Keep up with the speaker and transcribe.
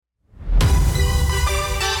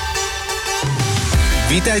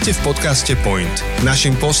Vítajte v podcaste Point.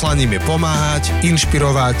 Naším poslaním je pomáhať,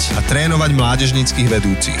 inšpirovať a trénovať mládežníckych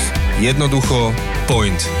vedúcich. Jednoducho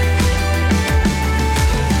Point.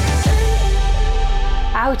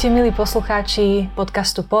 Ahojte, milí poslucháči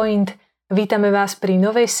podcastu Point. Vítame vás pri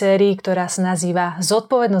novej sérii, ktorá sa nazýva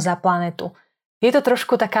Zodpovednosť za planetu. Je to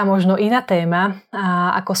trošku taká možno iná téma,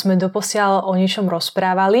 ako sme doposiaľ o niečom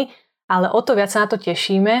rozprávali, ale o to viac sa na to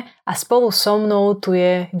tešíme a spolu so mnou tu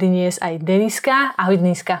je dnes aj Deniska. Ahoj,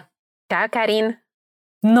 Deniska. Čau, Karin.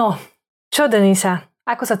 No, čo Denisa?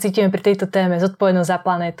 Ako sa cítime pri tejto téme Zodpovednosť za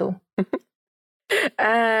planetu?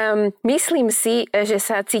 Myslím si, že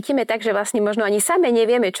sa cítime tak, že vlastne možno ani same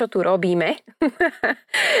nevieme, čo tu robíme,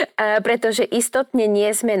 pretože istotne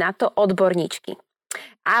nie sme na to odborníčky.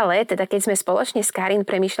 Ale teda keď sme spoločne s Karin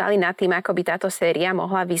premýšľali nad tým, ako by táto séria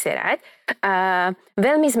mohla vyzerať,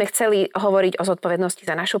 veľmi sme chceli hovoriť o zodpovednosti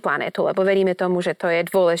za našu planétu, lebo veríme tomu, že to je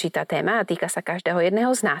dôležitá téma a týka sa každého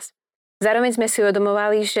jedného z nás. Zároveň sme si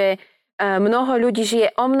uvedomovali, že mnoho ľudí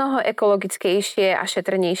žije o mnoho ekologickejšie a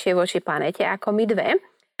šetrnejšie voči planéte ako my dve.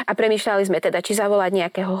 A premýšľali sme teda, či zavolať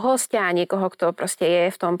nejakého hostia, niekoho, kto proste je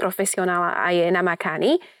v tom profesionál a je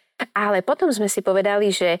namakaný. Ale potom sme si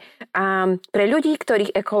povedali, že pre ľudí,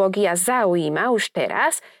 ktorých ekológia zaujíma už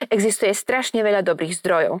teraz, existuje strašne veľa dobrých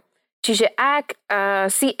zdrojov. Čiže ak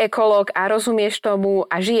si ekológ a rozumieš tomu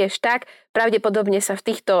a žiješ tak, pravdepodobne sa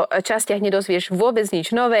v týchto častiach nedozvieš vôbec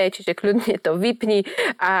nič nové, čiže kľudne to vypni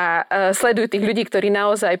a sleduj tých ľudí, ktorí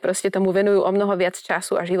naozaj proste tomu venujú o mnoho viac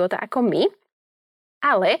času a života ako my.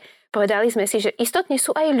 Ale povedali sme si, že istotne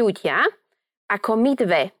sú aj ľudia ako my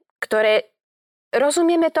dve, ktoré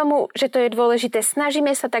rozumieme tomu, že to je dôležité,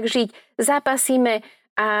 snažíme sa tak žiť, zápasíme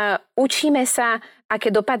a učíme sa,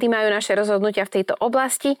 aké dopady majú naše rozhodnutia v tejto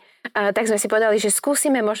oblasti. Tak sme si povedali, že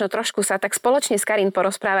skúsime možno trošku sa tak spoločne s Karin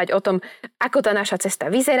porozprávať o tom, ako tá naša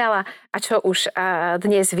cesta vyzerala a čo už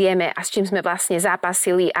dnes vieme a s čím sme vlastne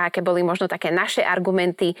zápasili a aké boli možno také naše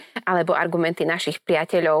argumenty alebo argumenty našich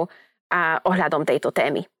priateľov ohľadom tejto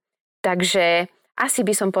témy. Takže asi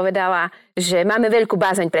by som povedala, že máme veľkú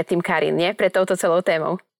bázeň pred tým, Karin, nie? Pred touto celou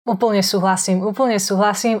témou. Úplne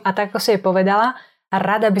súhlasím a tak ako si jej povedala,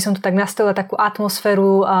 rada by som tu tak nastavila takú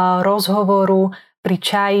atmosféru rozhovoru pri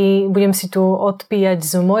čaji. Budem si tu odpíjať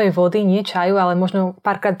z mojej vody, nie čaju, ale možno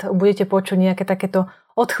párkrát budete počuť nejaké takéto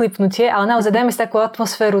odchlipnutie, ale naozaj dajme si takú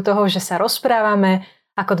atmosféru toho, že sa rozprávame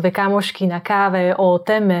ako dve kamošky na káve o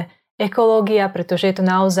téme ekológia, pretože je to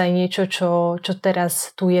naozaj niečo, čo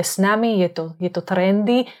teraz tu je s nami, je to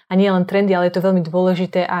trendy a nie len trendy, ale je to veľmi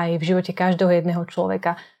dôležité aj v živote každého jedného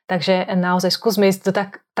človeka. Takže naozaj skúsme ísť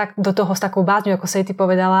do toho s takou bázňou, ako sa ty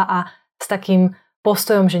povedala, a s takým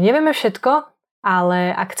postojom, že nevieme všetko, ale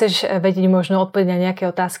ak chceš vedieť možno odpovedať na nejaké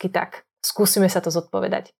otázky, tak skúsime sa to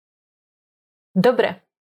zodpovedať. Dobre,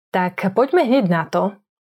 tak poďme hneď na to.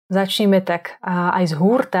 Začneme tak aj z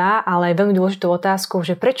hurta, ale aj veľmi dôležitou otázkou,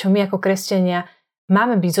 že prečo my ako kresťania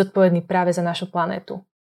máme byť zodpovední práve za našu planétu?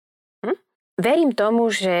 Verím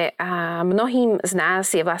tomu, že mnohým z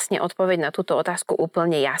nás je vlastne odpoveď na túto otázku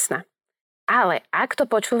úplne jasná. Ale ak to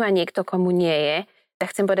počúva niekto, komu nie je,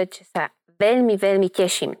 tak chcem povedať, že sa veľmi, veľmi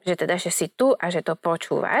teším, že si tu a že to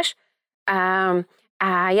počúvaš.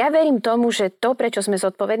 A ja verím tomu, že to, prečo sme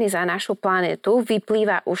zodpovední za našu planetu,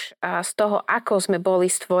 vyplýva už z toho, ako sme boli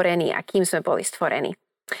stvorení a kým sme boli stvorení.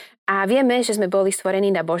 A vieme, že sme boli stvorení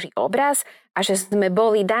na Boží obraz a že sme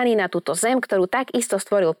boli daní na túto zem, ktorú takisto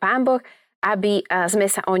stvoril Pán Boh, aby sme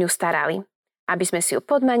sa o ňu starali. Aby sme si ju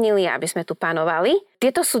podmanili, aby sme tu panovali.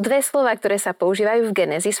 Tieto sú dve slova, ktoré sa používajú v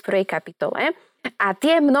Genesis v 1. kapitole. A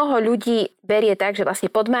tie mnoho ľudí berie tak, že vlastne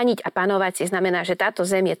podmaniť a panovať si znamená, že táto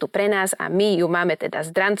zem je tu pre nás a my ju máme teda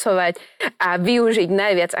zdrancovať a využiť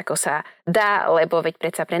najviac, ako sa dá, lebo veď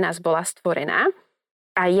predsa pre nás bola stvorená.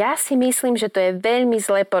 A ja si myslím, že to je veľmi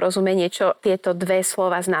zlé porozumenie, čo tieto dve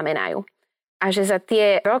slova znamenajú. A že za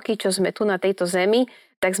tie roky, čo sme tu na tejto zemi,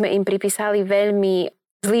 tak sme im pripísali veľmi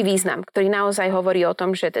zlý význam, ktorý naozaj hovorí o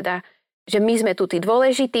tom, že my sme tu tí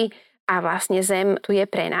dôležití a vlastne zem tu je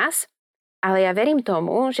pre nás. Ale ja verím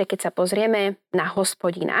tomu, že keď sa pozrieme na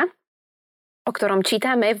Hospodina, o ktorom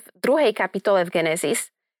čítame v 2. kapitole v Genesis,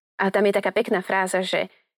 a tam je taká pekná fráza, že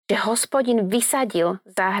Hospodin vysadil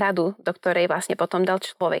záhradu, do ktorej vlastne potom dal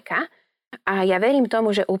človeka. A ja verím tomu,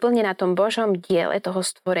 že úplne na tom Božom diele toho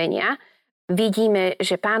stvorenia vidíme,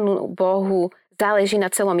 že Pánu Bohu záleží na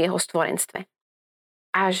celom jeho stvorenstve.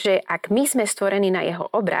 A že ak my sme stvorení na jeho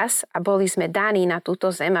obraz a boli sme daní na túto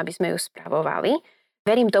zem, aby sme ju spravovali,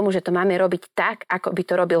 verím tomu, že to máme robiť tak, ako by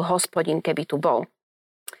to robil Hospodin, keby tu bol.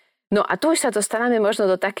 No a tu už sa dostávame možno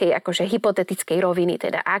do takej akože hypotetickej roviny,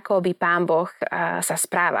 teda ako by Pán Boh sa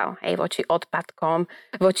správal voči odpadkom,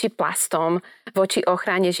 voči plastom, voči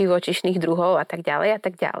ochrane živočíšnych druhov a tak ďalej a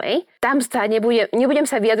tak ďalej. Tam sa nebudem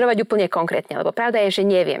sa vyjadrovať úplne konkrétne, lebo pravda je, že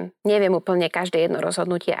neviem. Neviem úplne každé jedno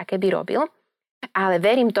rozhodnutie, aké by robil, ale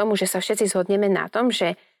verím tomu, že sa všetci zhodneme na tom,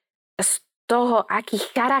 že z toho, aký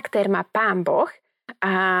charakter má Pán Boh,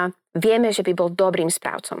 vieme, že by bol dobrým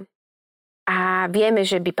správcom. A vieme,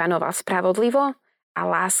 že by panoval spravodlivo a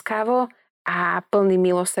láskavo a plný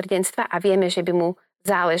milosrdenstva a vieme, že by mu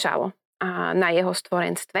záležalo na jeho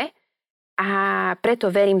stvorenstve. A preto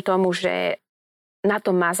verím tomu, že na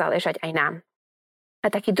tom má záležať aj nám. A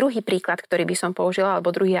taký druhý príklad, ktorý by som použila,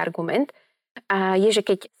 alebo druhý argument, je, že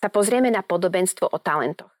keď sa pozrieme na podobenstvo o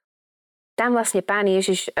talentoch. Tam vlastne Pán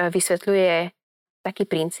Ježiš vysvetľuje taký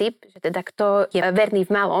princíp, že teda kto je verný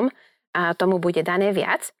v malom, tomu bude dané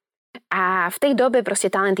viac. A v tej dobe proste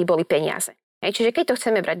talenty boli peniaze. Čiže keď to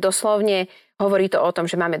chceme brať doslovne, hovorí to o tom,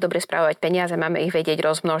 že máme dobre spravovať peniaze, máme ich vedieť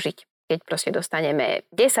rozmnožiť. Keď proste dostaneme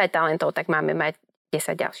 10 talentov, tak máme mať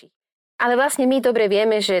 10 ďalších. Ale vlastne my dobre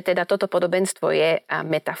vieme, že teda toto podobenstvo je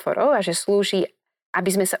metaforou a že slúži, aby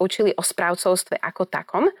sme sa učili o správcovstve ako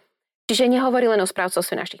takom. Čiže nehovorí len o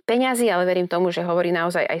správcovstve našich peňazí, ale verím tomu, že hovorí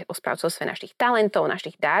naozaj aj o správcovstve našich talentov,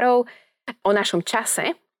 našich darov, o našom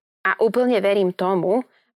čase. A úplne verím tomu,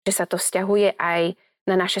 že sa to vzťahuje aj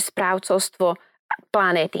na naše správcovstvo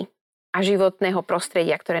planéty a životného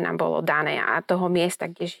prostredia, ktoré nám bolo dané a toho miesta,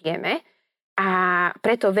 kde žijeme. A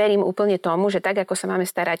preto verím úplne tomu, že tak, ako sa máme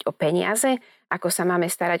starať o peniaze, ako sa máme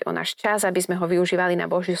starať o náš čas, aby sme ho využívali na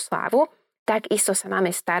Božiu slávu, tak isto sa máme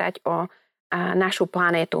starať o našu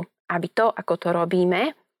planétu, aby to, ako to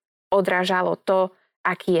robíme, odrážalo to,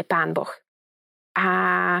 aký je Pán Boh. A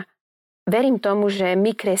verím tomu, že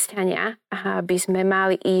my, kresťania, by sme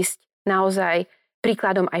mali ísť naozaj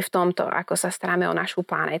príkladom aj v tomto, ako sa staráme o našu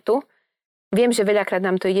planetu. Viem, že veľakrát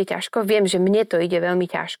nám to ide ťažko, viem, že mne to ide veľmi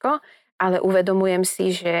ťažko, ale uvedomujem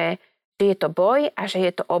si, že je to boj a že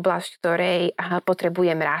je to oblasť, v ktorej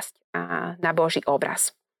potrebujem rásť na Boží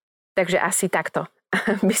obraz. Takže asi takto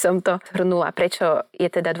by som to zhrnula, prečo je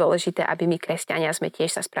teda dôležité, aby my, kresťania, sme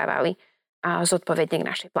tiež sa správali zodpovedne k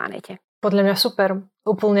našej planete. Podľa mňa super.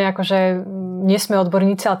 Úplne akože nie sme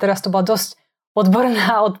odborníci, ale teraz to bola dosť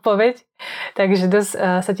odborná odpoveď, takže dosť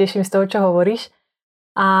sa teším z toho, čo hovoríš.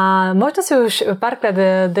 A možno si už párkrát,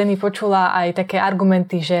 Denny, počula aj také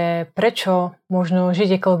argumenty, že prečo možno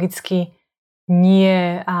žiť ekologicky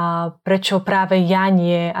nie a prečo práve ja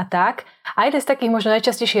nie a tak. A jeden z takých možno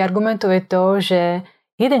najčastejších argumentov je to, že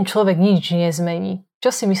jeden človek nič nezmení.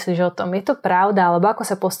 Čo si myslíš o tom? Je to pravda, alebo ako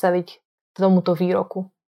sa postaviť k tomuto výroku?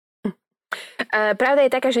 Pravda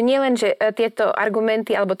je taká, že nie len, že tieto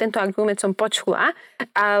argumenty, alebo tento argument som počula,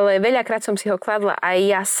 ale veľakrát som si ho kladla aj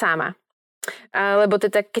ja sama. Lebo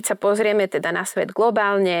teda, keď sa pozrieme teda na svet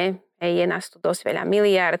globálne, je nás tu dosť veľa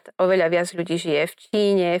miliard, oveľa viac ľudí žije v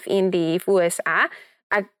Číne, v Indii, v USA.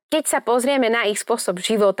 A keď sa pozrieme na ich spôsob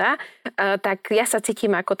života, tak ja sa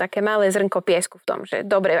cítim ako také malé zrnko piesku v tom, že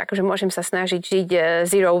dobre, akože môžem sa snažiť žiť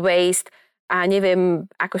zero waste a neviem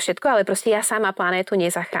ako všetko, ale proste ja sama planétu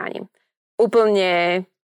nezachránim. Úplne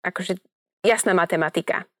akože jasná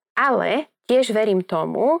matematika. Ale tiež verím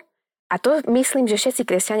tomu, a to myslím, že všetci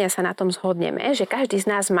kresťania sa na tom zhodneme, že každý z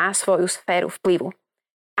nás má svoju sféru vplyvu.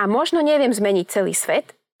 A možno neviem zmeniť celý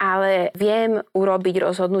svet, ale viem urobiť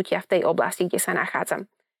rozhodnutia v tej oblasti, kde sa nachádzam.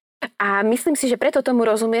 A myslím si, že preto tomu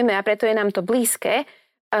rozumieme a preto je nám to blízke,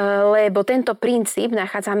 lebo tento princíp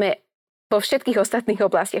nachádzame vo všetkých ostatných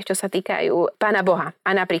oblastiach, čo sa týkajú Pána Boha a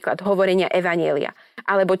napríklad hovorenia evanjelia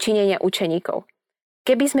alebo činenia učeníkov.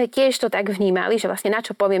 Keby sme tiež to tak vnímali, že vlastne na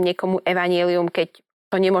čo poviem niekomu evanjelium, keď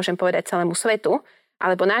to nemôžem povedať celému svetu,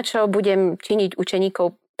 alebo na čo budem činiť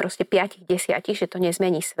učeníkov proste 5-10, že to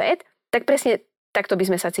nezmení svet, tak presne takto by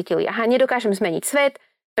sme sa cítili. Aha, nedokážem zmeniť svet,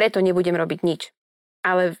 preto nebudem robiť nič.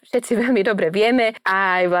 Ale všetci veľmi dobre vieme,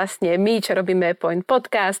 aj vlastne my, čo robíme Point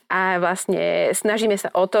Podcast, a vlastne snažíme sa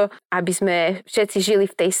o to, aby sme všetci žili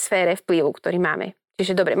v tej sfére vplyvu, ktorý máme.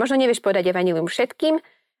 Čiže dobre, možno nevieš povedať evanjelium všetkým,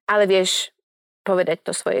 ale vieš povedať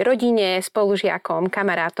to svojej rodine, spolužiakom,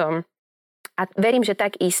 kamarátom. A verím, že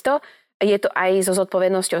tak isto je to aj so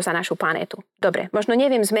zodpovednosťou za našu planétu. Dobre, možno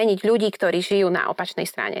neviem zmeniť ľudí, ktorí žijú na opačnej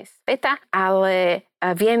strane sveta, ale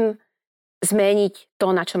viem zmeniť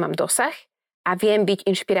to, na čo mám dosah, a viem byť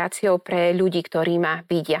inšpiráciou pre ľudí, ktorí ma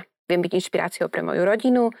vidia. Viem byť inšpiráciou pre moju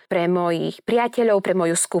rodinu, pre mojich priateľov, pre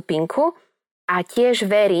moju skupinku a tiež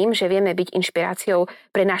verím, že vieme byť inšpiráciou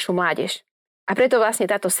pre našu mládež. A preto vlastne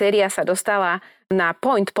táto séria sa dostala na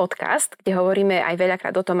Point Podcast, kde hovoríme aj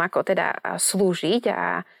veľakrát o tom, ako teda slúžiť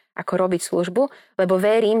a ako robiť službu, lebo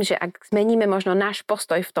verím, že ak zmeníme možno náš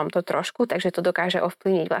postoj v tomto trošku, takže to dokáže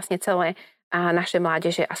ovplyvniť vlastne celé naše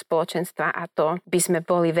mládeže a spoločenstva a to by sme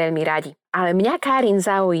boli veľmi radi. Ale mňa, Karin,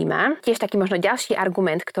 zaujíma tiež taký možno ďalší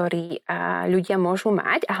argument, ktorý ľudia môžu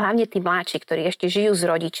mať a hlavne tí mladší, ktorí ešte žijú s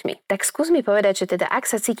rodičmi. Tak skús mi povedať, že teda ak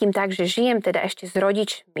sa cítim tak, že žijem teda ešte s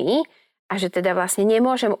rodičmi a že teda vlastne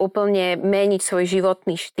nemôžem úplne meniť svoj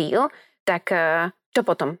životný štýl, tak čo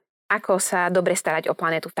potom? Ako sa dobre starať o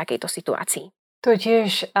planetu v takejto situácii? To je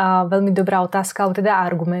tiež veľmi dobrá otázka, alebo teda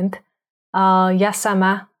argument. Ja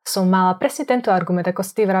sama som mala presne tento argument, ako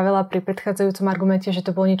si ty vravela pri predchádzajúcom argumente, že to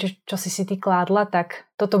bolo niečo, čo si ty kládla, tak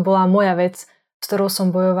toto bola moja vec, s ktorou som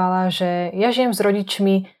bojovala, že ja žijem s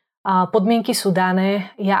rodičmi, podmienky sú dané,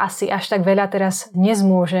 ja asi až tak veľa teraz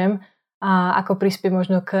nezmôžem, ako prispieť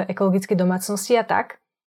možno k ekologickej domácnosti a tak.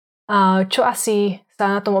 Čo asi sa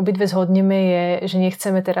na tom obidve zhodneme je, že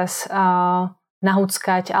nechceme teraz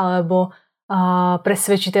nahúckať alebo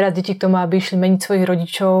presvedčiť teraz deti k tomu, aby išli meniť svojich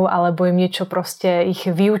rodičov alebo im niečo proste ich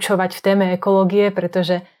vyučovať v téme ekológie,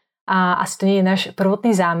 pretože asi to nie je náš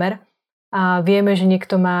prvotný zámer. Vieme, že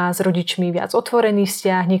niekto má s rodičmi viac otvorený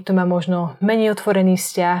vzťah, niekto má možno menej otvorený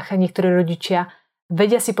vzťah, niektorí rodičia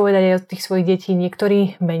vedia si povedať aj od tých svojich detí,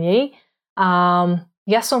 niektorí menej.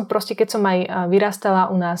 Ja som proste, keď som aj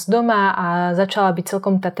vyrastala u nás doma a začala byť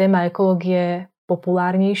celkom tá téma ekológie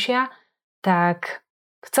populárnejšia, tak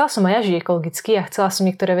chcela som aj ja žiť ekologicky a chcela som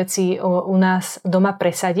niektoré veci u nás doma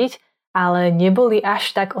presadiť, ale neboli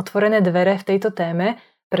až tak otvorené dvere v tejto téme,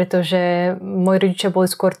 pretože moji rodičia boli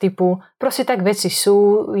skôr typu, proste tak veci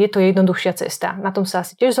sú, je to jednoduchšia cesta. Na tom sa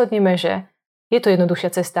asi tiež zhodneme, že je to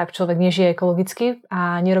jednoduchšia cesta, ak človek nežije ekologicky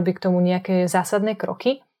a nerobí k tomu nejaké zásadné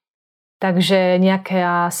kroky. Takže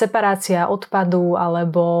nejaká separácia odpadu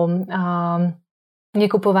alebo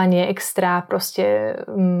nekupovanie extra proste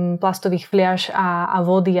plastových fliaš a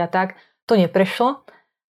vody a tak, to neprešlo.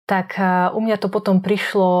 Tak u mňa to potom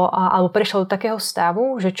prešlo do takého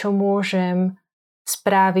stavu, že čo môžem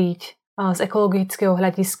spraviť z ekologického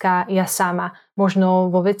hľadiska ja sama,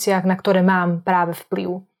 možno vo veciach, na ktoré mám práve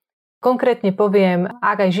vplyv. Konkrétne poviem,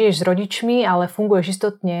 ak aj žiješ s rodičmi, ale funguješ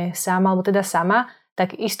istotne sám alebo teda sama,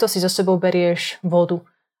 tak isto si so sebou berieš vodu.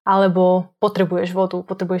 Alebo potrebuješ vodu,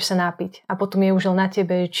 potrebuješ sa napiť. A potom je už len na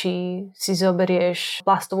tebe, či si zoberieš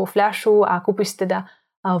plastovú fľašu a kúpiš teda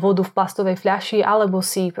vodu v plastovej fľaši, alebo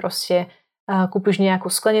si proste kúpiš nejakú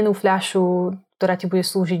sklenenú fľašu, ktorá ti bude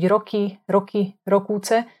slúžiť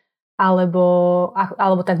rokúce,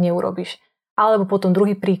 alebo tak neurobiš. Alebo potom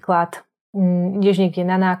druhý príklad, ideš niekde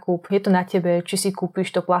na nákup, je to na tebe, či si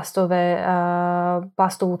kúpiš to plastovú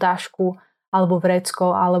tášku, alebo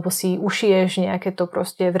vrecko, alebo si ušiješ nejaké to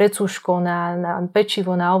proste vrecúško na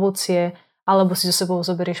pečivo, na ovocie, alebo si so sebou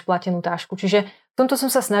zoberieš platenú tášku. Čiže v tomto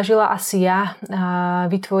som sa snažila asi ja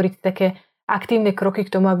vytvoriť také aktívne kroky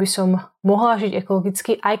k tomu, aby som mohla žiť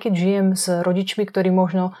ekologicky, aj keď žijem s rodičmi, ktorí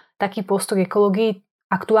možno taký postoj ekológii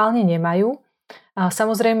aktuálne nemajú.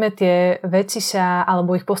 Samozrejme tie veci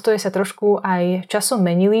alebo ich postoje sa trošku aj časom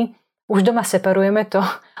menili. Už doma separujeme to,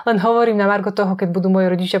 len hovorím na margo toho, keď budú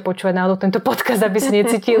moji rodičia počúvať náhodou tento podcast, aby si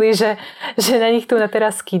necítili, že na nich tu na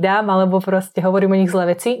teraz skydám, alebo proste hovorím o nich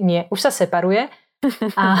zlé veci. Nie, už sa separuje.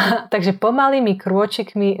 Takže pomalými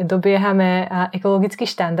krôčikmi dobiehame ekologický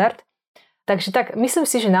štandard. Takže tak, myslím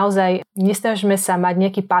si, že naozaj nesnažme sa mať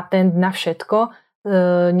nejaký patent na všetko,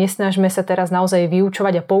 nesnažme sa teraz naozaj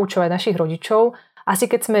vyučovať a poučovať našich rodičov.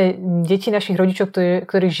 Asi keď sme deti našich rodičov,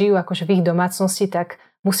 ktorí žijú akože v ich domácnosti, tak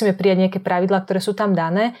musíme prijať nejaké pravidlá, ktoré sú tam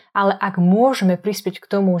dané, ale ak môžeme prispieť k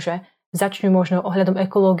tomu, že začnú možno ohľadom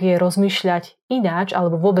ekológie rozmýšľať ináč,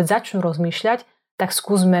 alebo vôbec začnú rozmýšľať, tak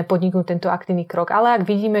skúsme podniknúť tento aktívny krok. Ale ak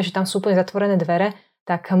vidíme, že tam sú úplne zatvorené dvere,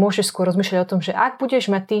 tak môžeš skôr rozmýšľať o tom, že ak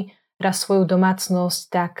budeš mať ty raz svoju domácnosť,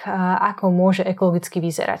 tak ako môže ekologicky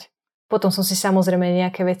vyzerať. Potom som si samozrejme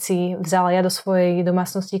nejaké veci vzala ja do svojej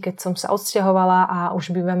domácnosti, keď som sa odsťahovala a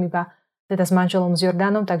už bývam iba teda s manželom, s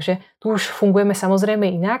Jordánom, takže tu už fungujeme samozrejme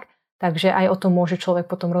inak, takže aj o tom môže človek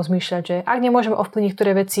potom rozmýšľať, že ak nemôžeme ovplyvniť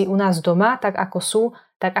niektoré veci u nás doma, tak ako sú,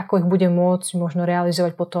 tak ako ich budem môcť možno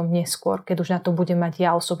realizovať potom neskôr, keď už na to budem mať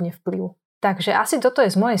ja osobne vplyv. Takže asi toto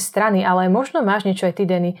je z mojej strany, ale možno máš niečo aj ty,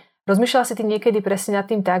 Denny. Rozmýšľala si ty niekedy presne nad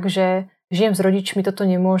tým tak, že žijem s rodičmi, toto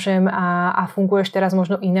nemôžem a funguješ teraz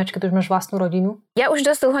možno ináč, keď už máš vlastnú rodinu? Ja už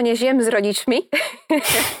dosť dlho nežijem s rodičmi.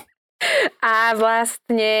 A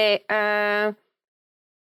vlastne,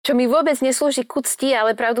 čo mi vôbec neslúži ku cti,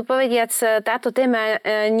 ale pravdu povediac, táto téma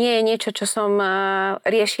nie je niečo, čo som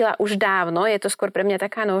riešila už dávno. Je to skôr pre mňa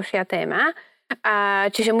taká novšia téma.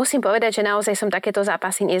 Čiže musím povedať, že naozaj som takéto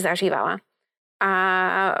zápasy nezažívala. a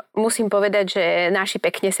musím povedať, že naši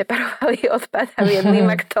pekne separovali odpad a viedli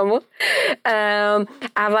ma k tomu.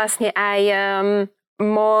 A vlastne aj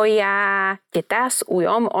moja teta s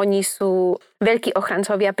ujom, oni sú veľkí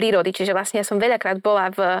ochrancovia prírody, čiže vlastne ja som veľakrát bola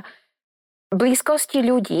v blízkosti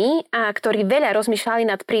ľudí, ktorí veľa rozmýšľali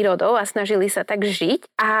nad prírodou a snažili sa tak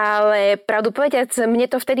žiť, ale pravdu povediac, mne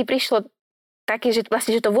to vtedy prišlo také, že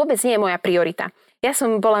vlastne, že to vôbec nie je moja priorita. Ja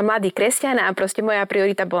som bola mladý kresťan a proste moja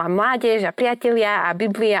priorita bola mládež a priatelia a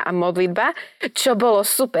Biblia a modlitba, čo bolo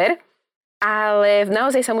super, ale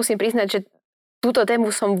naozaj sa musím priznať, že túto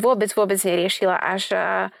tému som vôbec neriešila až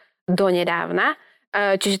donedávna.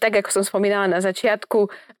 Čiže tak, ako som spomínala na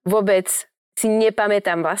začiatku, vôbec si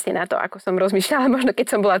nepamätám vlastne na to, ako som rozmýšľala. Možno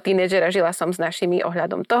keď som bola tínedžer a žila som s našimi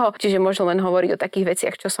ohľadom toho. Čiže možno len hovoriť o takých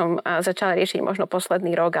veciach, čo som začala riešiť možno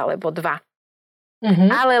posledný rok alebo 2.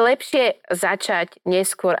 Ale lepšie začať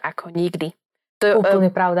neskôr ako nikdy. To je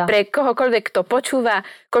úplne pravda. Pre kohokoľvek, kto počúva,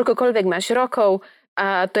 koľkokoľvek máš rokov,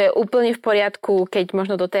 to je úplne v poriadku, keď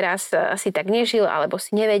možno doteraz si tak nežil, alebo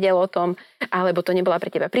si nevedel o tom, alebo to nebola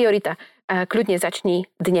pre teba priorita. Kľudne začni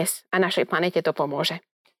dnes a našej planete to pomôže.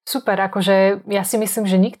 Super, akože ja si myslím,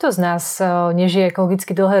 že nikto z nás nežije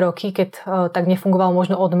ekologicky dlhé roky, keď tak nefungoval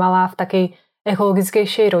možno od mala v takej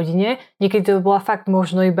ekologickejšej rodine. Niekedy to bola fakt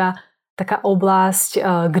možno iba taká oblasť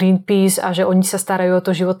Greenpeace a že oni sa starajú o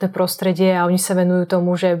to životné prostredie a oni sa venujú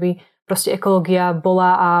tomu, že by proste ekológia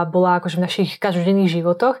bola akože v našich každodenných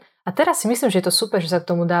životoch. A teraz si myslím, že je to super, že sa k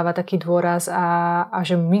tomu dáva taký dôraz a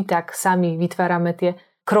že my tak sami vytvárame tie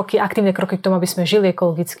kroky, aktívne kroky k tomu, aby sme žili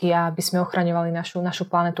ekologicky a aby sme ochraňovali našu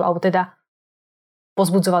planetu, alebo teda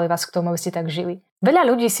pozbudzovali vás k tomu, aby ste tak žili. Veľa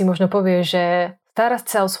ľudí si možno povie, že starať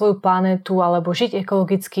sa o svoju planetu alebo žiť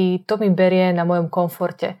ekologicky, to mi berie na mojom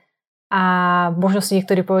komforte. A možno si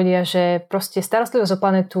niektorí povedia, že proste starostlivosť o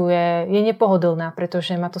planetu je nepohodlná,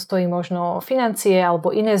 pretože ma to stojí možno financie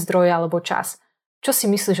alebo iné zdroje alebo čas. Čo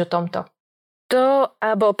si myslíš o tomto? To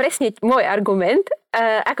bol presne môj argument.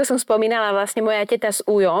 Ako som spomínala, vlastne moja teta s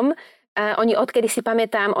ujom, oni odkedy si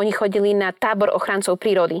pamätám, oni chodili na tábor ochrancov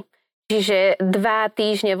prírody. Čiže 2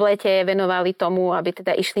 týždne v lete venovali tomu, aby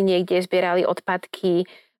teda išli niekde, zbierali odpadky,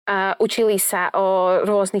 učili sa o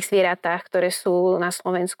rôznych zvieratách, ktoré sú na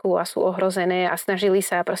Slovensku a sú ohrozené a snažili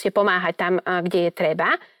sa proste pomáhať tam, kde je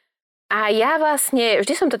treba. A ja vlastne,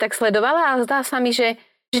 vždy som to tak sledovala a zdá sa mi, že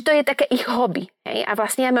to je také ich hobby. Hej? A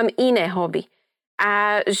vlastne ja mám iné hobby.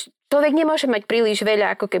 A človek nemôže mať príliš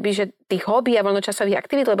veľa ako keby, že tých hobby a voľnočasových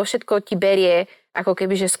aktivít, lebo všetko ti berie ako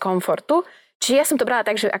keby, že z komfortu. Čiže ja som to brala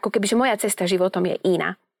tak, že ako keby, že moja cesta životom je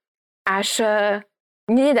iná. Až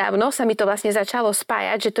nedávno sa mi to vlastne začalo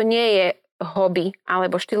spájať, že to nie je hobby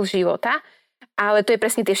alebo štýl života, ale to je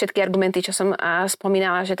presne tie všetky argumenty, čo som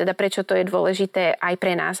spomínala, že teda prečo to je dôležité aj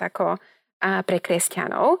pre nás ako pre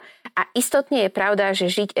kresťanov. A istotne je pravda, že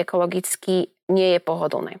žiť ekologicky nie je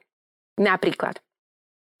pohodlné. Napríklad,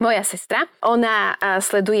 moja sestra, ona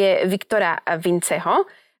sleduje Viktora Vinceho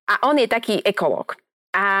a on je taký ekológ.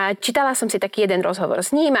 A čítala som si taký jeden rozhovor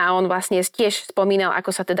s ním a on vlastne tiež spomínal,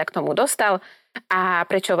 ako sa teda k tomu dostal a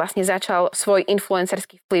prečo vlastne začal svoj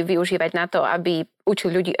influencerský vplyv využívať na to, aby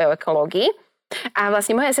učil ľudí o ekológii. A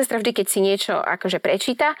vlastne moja sestra vždy, keď si niečo akože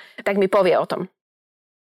prečíta, tak mi povie o tom.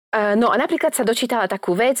 No a napríklad sa dočítala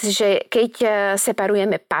takú vec, že keď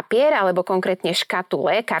separujeme papier alebo konkrétne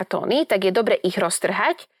škatule, kartóny, tak je dobre ich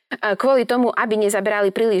roztrhať kvôli tomu, aby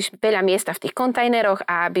nezaberali príliš veľa miesta v tých kontajneroch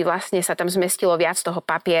a aby vlastne sa tam zmestilo viac toho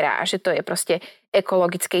papiera a že to je proste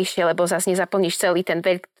ekologickejšie, lebo zase nezaplníš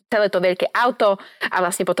celé to veľké auto a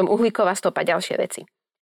vlastne potom uhlíková stopa a ďalšie veci.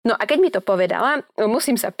 No a keď mi to povedala,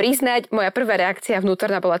 musím sa priznať, moja prvá reakcia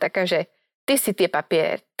vnútorná bola taká, že ty si tie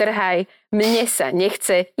papier trhaj, mne sa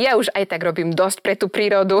nechce, ja už aj tak robím dosť pre tú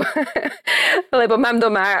prírodu, lebo mám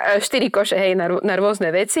doma 4 koše, hej, na rôzne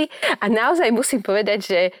veci a naozaj musím povedať,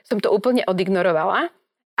 že som to úplne odignorovala,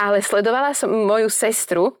 ale sledovala som moju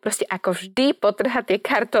sestru, proste ako vždy potrhať tie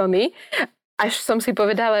kartóny, až som si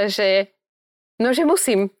povedala, že že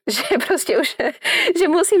musím, že proste už, že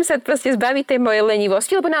musím sa proste zbaviť tej mojej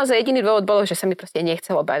lenivosti, lebo naozaj jediný dôvod bolo, že sa mi proste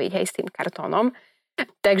nechcelo baviť, hej, s tým kartónom.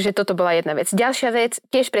 Takže toto bola jedna vec. Ďalšia vec,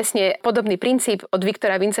 tiež presne podobný princíp od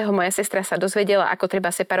Viktora Vinceho, moja sestra sa dozvedela, ako treba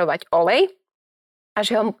separovať olej a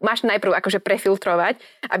že ho máš najprv akože prefiltrovať,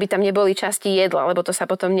 aby tam neboli časti jedla, lebo to sa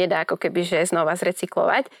potom nedá ako keby, že znova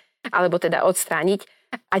zrecyklovať, alebo teda odstrániť.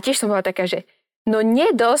 A tiež som bola taká, že no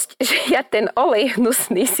nie dosť, že ja ten olej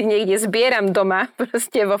hnusný si niekde zbieram doma,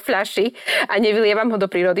 proste vo fľaši a nevylievam ho do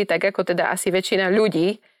prírody, tak ako teda asi väčšina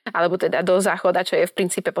ľudí, alebo teda do záchoda, čo je v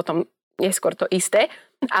princípe potom neskôr to isté,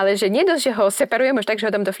 ale že nie dosť, že ho separujem už tak, že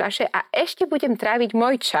ho dám do fľaše a ešte budem tráviť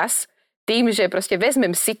môj čas tým, že proste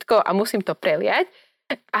vezmem sitko a musím to preliať.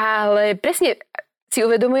 Ale presne si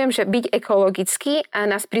uvedomujem, že byť ekologický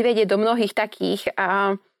nás privedie do mnohých takých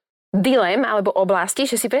dilem alebo oblastí,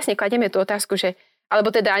 že si presne kladieme tú otázku, že, alebo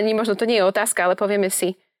teda ani možno to nie je otázka, ale povieme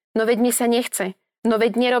si, no veď mi sa nechce, no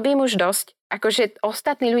veď nerobím už dosť. Akože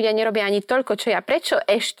ostatní ľudia nerobia ani toľko, čo ja. Prečo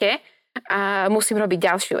ešte musím robiť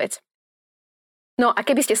ďalšiu vec? No a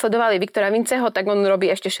keby ste sledovali Viktora Vinceho, tak on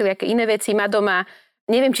robí ešte všelijaké iné veci, má doma,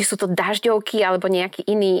 neviem, či sú to dažďovky alebo nejaký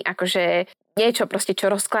iný, akože niečo proste,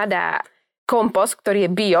 čo rozkladá kompost, ktorý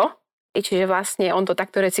je bio, čiže vlastne on to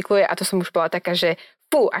takto recykluje a to som už bola taká, že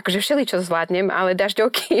akože všeličo zvládnem, ale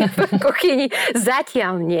dažďovky v kuchyni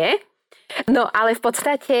zatiaľ nie. No ale v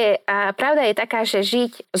podstate pravda je taká, že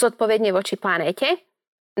žiť zodpovedne voči planéte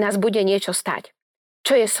nás bude niečo stať.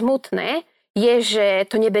 Čo je smutné, je, že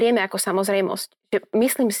to neberieme ako samozrejmosť.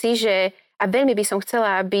 Myslím si, že a veľmi by som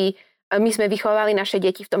chcela, aby my sme vychovali naše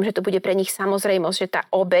deti v tom, že to bude pre nich samozrejmosť, že tá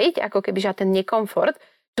obeť, ako keby že ten nekomfort,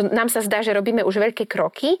 to nám sa zdá, že robíme už veľké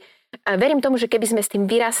kroky. A verím tomu, že keby sme s tým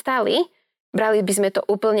vyrastali, brali by sme to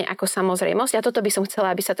úplne ako samozrejmosť a toto by som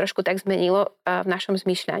chcela, aby sa trošku tak zmenilo v našom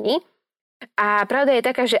zmýšľaní. A pravda je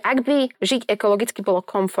taká, že ak by žiť ekologicky bolo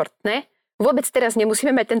komfortné, vôbec teraz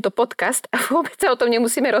nemusíme mať tento podcast a vôbec sa o tom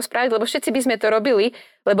nemusíme rozprávať, lebo všetci by sme to robili,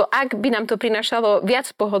 lebo ak by nám to prinášalo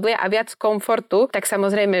viac pohodlia a viac komfortu, tak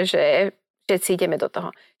samozrejme, že všetci ideme do toho.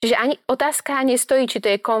 Čiže ani otázka nestojí, či to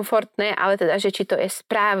je komfortné, ale teda, že či to je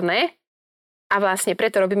správne. A vlastne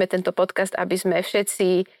preto robíme tento podcast, aby sme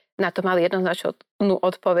všetci na to mali jednoznačnú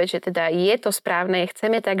odpoveď, že teda je to správne,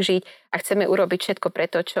 chceme tak žiť a chceme urobiť všetko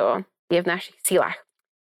preto, čo je v našich silách.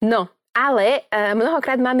 No, ale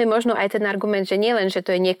mnohokrát máme možno aj ten argument, že nie len, že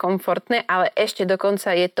to je nekomfortné, ale ešte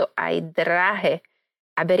dokonca je to aj drahé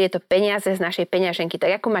a berie to peniaze z našej peňaženky.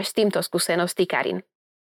 Tak ako máš s týmto skúsenosť, ty, Karin?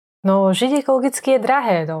 No, žiť ekologicky je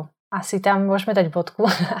drahé, no. Asi tam môžeme dať bodku,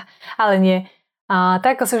 ale nie. A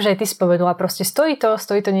tak ako si už aj ty spomenula, proste stojí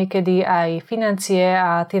to niekedy aj financie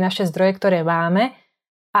a tie naše zdroje, ktoré máme,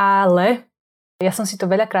 ale ja som si to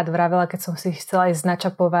veľakrát vravela, keď som si chcela ísť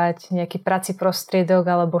načapovať nejaký prací prostriedok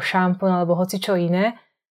alebo šampón alebo hocičo iné,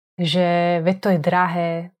 že veď to je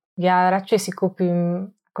drahé. Ja radšej si kúpim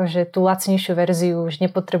akože tú lacnejšiu verziu, už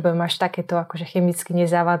nepotrebujem až takéto akože chemicky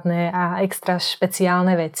nezávadné a extra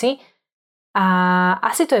špeciálne veci. A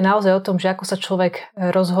asi to je naozaj o tom, že ako sa človek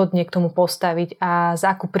rozhodne k tomu postaviť a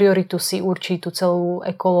za akú prioritu si určí tú celú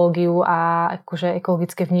ekológiu a akože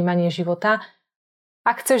ekologické vnímanie života.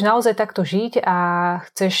 Ak chceš naozaj takto žiť a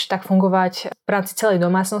chceš tak fungovať v rámci celej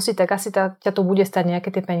domácnosti, tak asi ťa to bude stať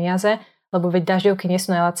nejaké tie peniaze, lebo veď dažďovky nie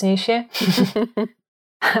sú najlacnejšie.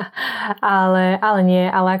 ale nie,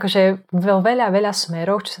 ale akože vo veľa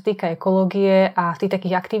smeroch, čo sa týka ekológie a v tých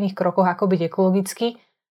takých aktívnych krokoch, ako byť ekologický,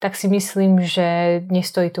 tak si myslím, že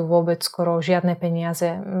nestojí tu vôbec skoro žiadne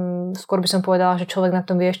peniaze. Skôr by som povedala, že človek na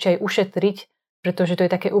tom vie ešte aj ušetriť, pretože to je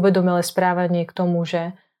také uvedomelé správanie k tomu,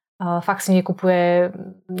 že fakt si nekupuje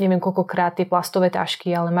neviem koľkokrát tie plastové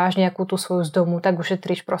tašky, ale máš nejakú tú svoju z domu, tak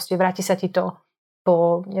ušetríš proste, vráti sa ti to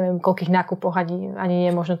po neviem koľkých nákupoch, ani nie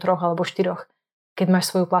možno 3 alebo 4, keď máš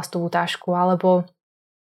svoju plastovú tašku, alebo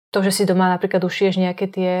to, že si doma napríklad ušiješ nejaké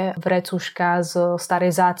tie vrecúška z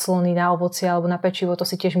starej záclony na ovocie alebo na pečivo, to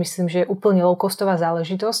si tiež myslím, že je úplne low-costová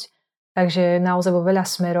záležitosť, takže naozaj vo veľa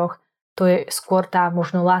smeroch to je skôr tá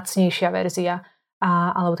možno lacnejšia verzia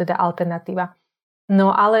alebo teda alternatíva.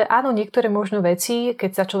 No ale áno, niektoré možno veci,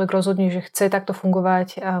 keď sa človek rozhodne, že chce takto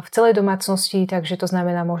fungovať v celej domácnosti, takže to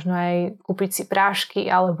znamená možno aj kúpiť si prášky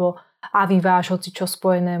alebo aviváž, hoci čo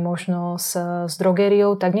spojené možno s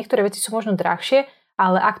drogériou, tak niektoré veci sú možno drahšie,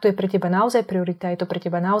 ale ak to je pre teba naozaj priorita, je to pre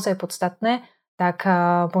teba naozaj podstatné, tak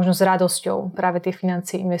možno s radosťou práve tie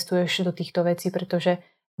financie investuješ do týchto vecí, pretože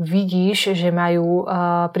vidíš, že majú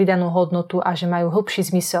pridanú hodnotu a že majú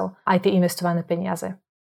hlbší zmysel aj tie investované peniaze.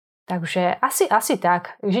 Takže asi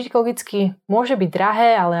tak. Žiť ekologicky môže byť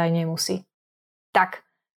drahé, ale aj nemusí. Tak,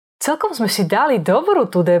 celkom sme si dali dobrú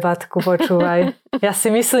tú debatku, počúvaj. Ja si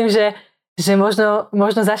myslím, že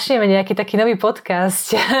možno začneme nejaký taký nový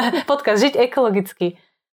podcast. Podcast Žiť ekologicky.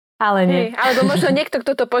 Ale nie. Alebo možno niekto,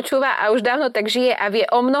 kto to počúva a už dávno tak žije a vie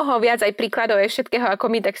o mnoho viac aj príkladov aj všetkého ako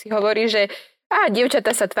my, tak si hovorí, že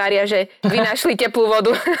dievčatá sa tvária, že vynašli teplú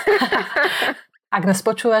vodu. Ak nás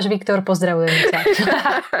počúvaš, Viktor, pozdravujem ťa.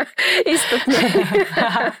 Istotne.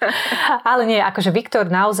 Ale nie, akože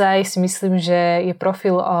Viktor naozaj si myslím, že je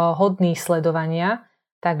profil hodný sledovania,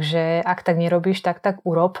 takže ak tak nerobíš, tak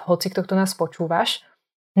urob, hoci kto nás počúvaš.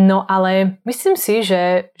 No ale myslím si,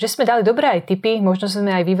 že sme dali dobré aj tipy, možno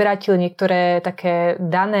sme aj vyvrátili niektoré také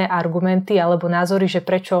dané argumenty alebo názory, že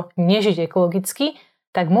prečo nežiť ekologicky,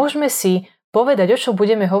 tak môžeme si povedať, o čom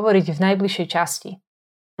budeme hovoriť v najbližšej časti?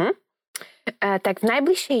 Tak v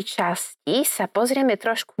najbližšej časti sa pozrieme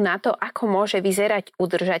trošku na to, ako môže vyzerať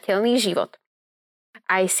udržateľný život.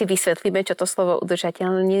 Aj si vysvetlíme, čo to slovo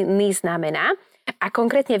udržateľný znamená. A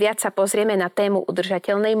konkrétne viac sa pozrieme na tému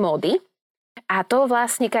udržateľnej módy. A to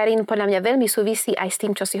vlastne, Karin, podľa mňa veľmi súvisí aj s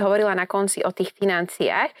tým, čo si hovorila na konci o tých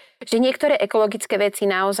financiách, že niektoré ekologické veci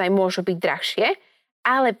naozaj môžu byť drahšie,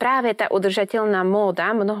 ale práve tá udržateľná móda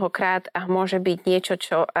mnohokrát môže byť niečo,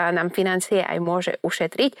 čo nám financie aj môže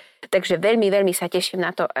ušetriť. Takže veľmi, veľmi sa teším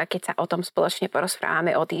na to, keď sa o tom spoločne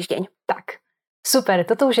porozprávame o týždeň. Tak, super.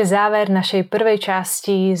 Toto už je záver našej prvej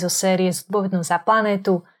časti zo série Zodpovednosť za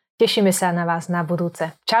planétu. Tešíme sa na vás na budúce.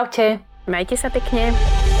 Čaute. Majte sa pekne.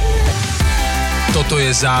 Toto je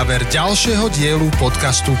záver ďalšieho dielu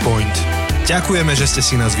podcastu Point. Ďakujeme, že ste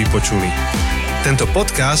si nás vypočuli. Tento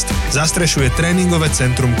podcast zastrešuje tréningové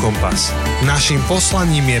centrum Kompas. Naším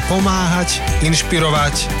poslaním je pomáhať,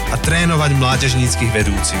 inšpirovať a trénovať mládežníckych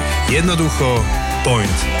vedúcich. Jednoducho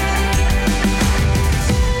Point.